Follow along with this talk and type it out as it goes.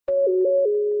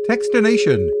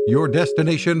Techstination, your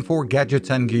destination for gadgets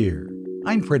and gear.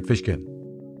 I'm Fred Fishkin.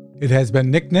 It has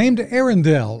been nicknamed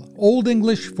Earendel, Old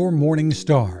English for morning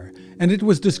star, and it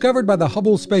was discovered by the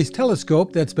Hubble Space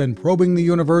Telescope that's been probing the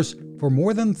universe for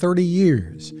more than 30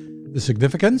 years. The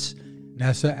significance?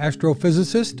 NASA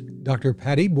astrophysicist Dr.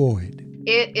 Patty Boyd.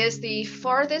 It is the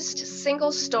farthest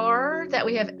single star that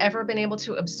we have ever been able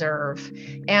to observe.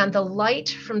 And the light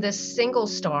from this single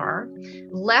star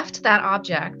left that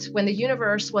object when the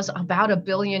universe was about 1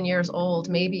 billion years old,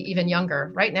 maybe even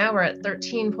younger. Right now we're at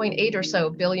 13.8 or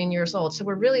so billion years old. So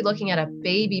we're really looking at a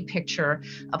baby picture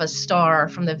of a star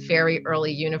from the very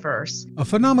early universe. A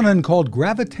phenomenon called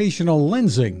gravitational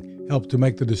lensing helped to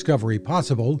make the discovery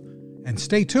possible. And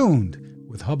stay tuned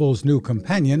with Hubble's new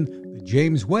companion, the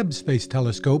James Webb Space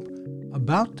Telescope,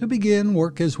 about to begin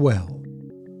work as well.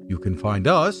 You can find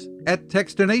us at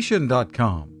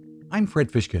Techstination.com. I'm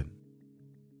Fred Fishkin.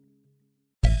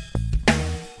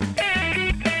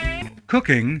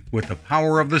 Cooking with the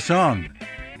power of the sun.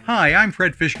 Hi, I'm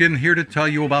Fred Fishkin, here to tell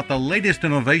you about the latest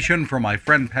innovation from my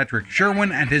friend Patrick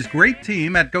Sherwin and his great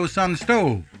team at GoSun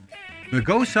Stove. The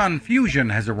GoSun Fusion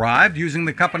has arrived using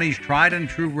the company's tried and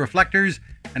true reflectors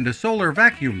and a solar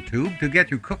vacuum tube to get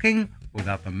you cooking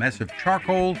without the mess of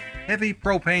charcoal, heavy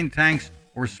propane tanks,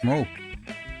 or smoke.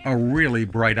 A really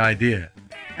bright idea.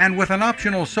 And with an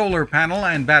optional solar panel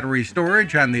and battery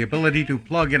storage and the ability to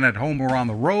plug in at home or on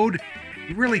the road,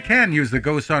 you really can use the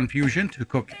GoSun Fusion to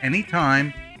cook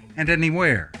anytime and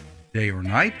anywhere, day or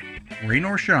night, rain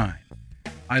or shine.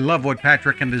 I love what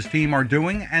Patrick and his team are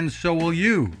doing, and so will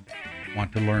you.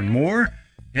 Want to learn more?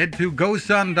 Head to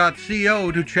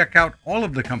gosun.co to check out all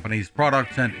of the company's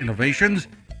products and innovations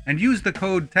and use the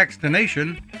code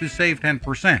Techstination to save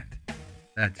 10%.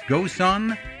 That's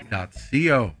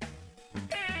gosun.co.